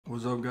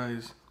What's up,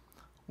 guys?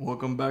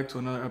 Welcome back to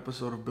another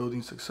episode of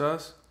Building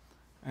Success.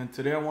 And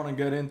today I want to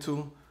get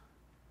into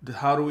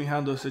how do we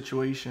handle a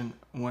situation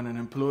when an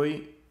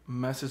employee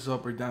messes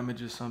up or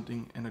damages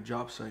something in a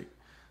job site.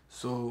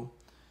 So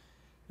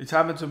it's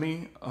happened to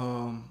me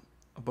a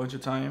bunch of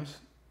times.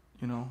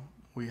 You know,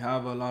 we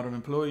have a lot of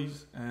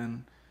employees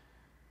and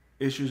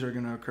issues are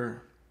going to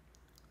occur.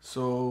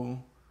 So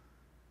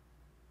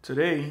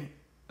today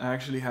I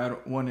actually had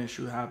one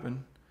issue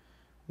happen.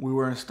 We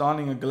were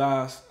installing a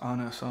glass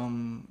on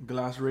some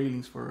glass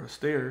railings for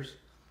stairs,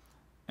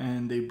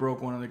 and they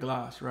broke one of the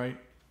glass, right?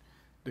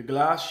 The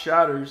glass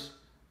shatters,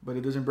 but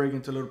it doesn't break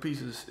into little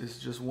pieces. It's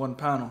just one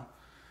panel.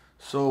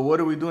 So what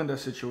do we do in that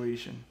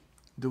situation?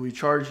 Do we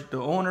charge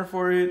the owner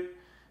for it?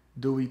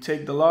 Do we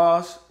take the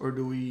loss, or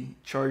do we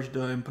charge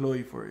the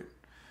employee for it?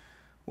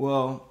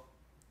 Well,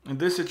 in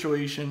this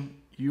situation,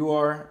 you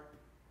are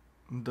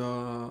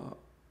the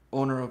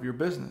owner of your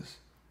business,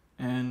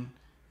 and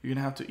you're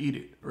gonna have to eat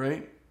it,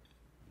 right?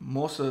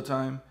 Most of the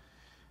time,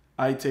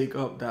 I take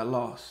up that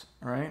loss,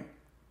 right?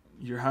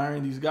 You're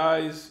hiring these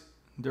guys,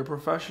 they're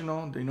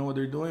professional, they know what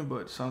they're doing,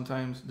 but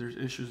sometimes there's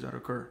issues that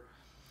occur.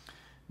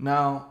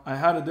 Now, I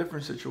had a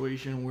different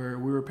situation where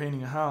we were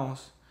painting a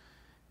house,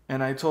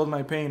 and I told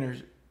my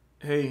painters,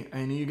 hey,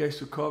 I need you guys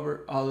to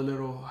cover all the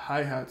little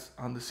hi-hats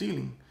on the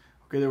ceiling.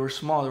 Okay, they were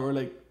small, they were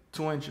like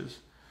 2 inches.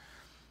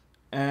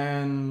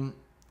 And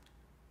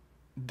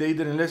they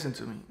didn't listen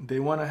to me.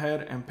 They went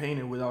ahead and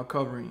painted without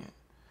covering it.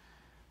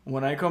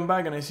 When I come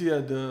back and I see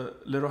that the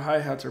little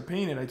hi-hats are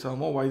painted, I tell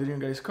them, oh, why didn't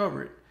you guys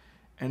cover it?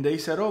 And they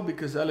said, oh,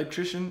 because the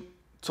electrician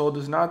told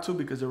us not to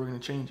because they were going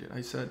to change it.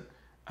 I said,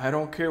 I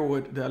don't care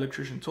what the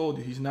electrician told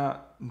you. He's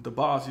not the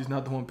boss. He's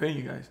not the one paying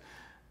you guys.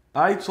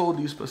 I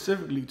told you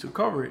specifically to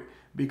cover it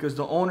because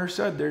the owner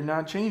said they're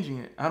not changing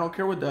it. I don't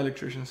care what the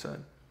electrician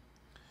said.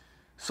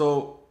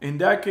 So in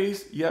that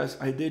case, yes,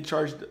 I did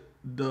charge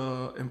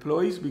the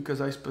employees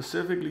because I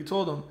specifically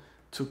told them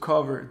to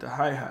cover the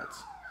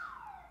hi-hats.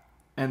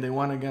 And they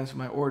went against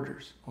my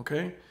orders,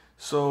 okay?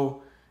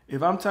 So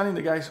if I'm telling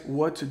the guys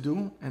what to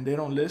do and they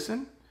don't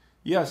listen,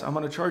 yes, I'm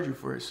gonna charge you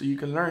for it. So you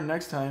can learn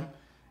next time,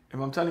 if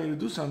I'm telling you to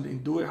do something,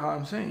 do it how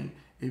I'm saying.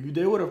 If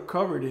they would have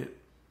covered it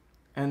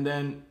and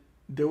then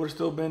they would have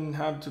still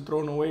have to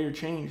throw it away or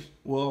changed,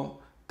 well,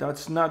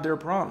 that's not their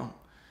problem.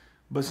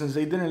 But since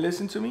they didn't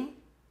listen to me,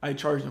 I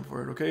charged them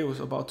for it, okay? It was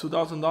about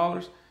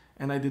 $2,000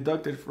 and I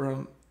deducted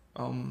from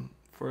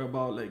for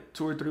about like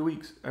 2 or 3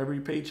 weeks.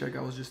 Every paycheck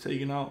I was just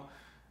taking out,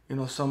 you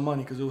know, some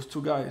money because it was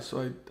 2 guys.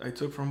 So I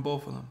took from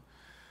both of them.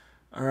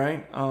 All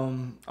right.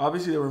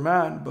 Obviously they were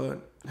mad,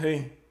 but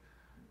hey,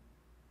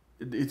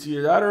 it's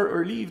either that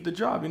or leave the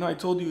job. You know, I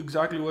told you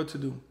exactly what to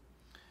do.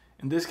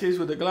 In this case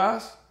with the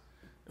glass,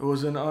 it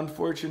was an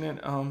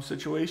unfortunate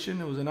situation.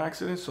 It was an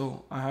accident.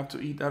 So I have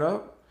to eat that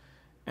up,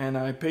 and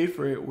I paid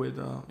for it with,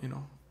 you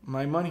know,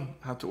 my money.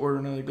 I have to order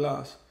another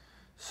glass.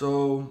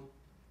 So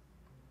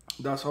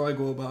that's how I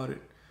go about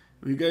it.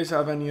 If you guys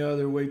have any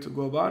other way to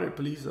go about it,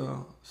 please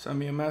send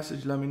me a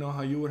message. Let me know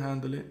how you would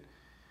handle it.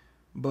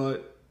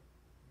 But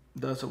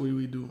that's the way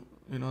we do.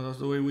 You know, that's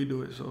the way we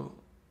do it. So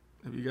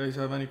if you guys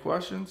have any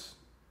questions,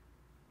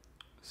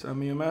 send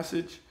me a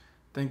message.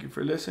 Thank you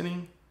for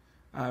listening.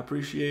 I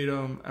appreciate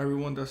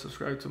everyone that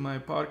subscribed to my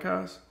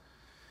podcast.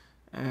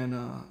 And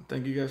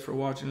thank you guys for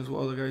watching as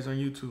well, the guys on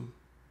YouTube.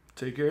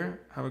 Take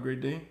care. Have a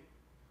great day.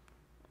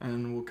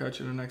 And we'll catch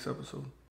you in the next episode.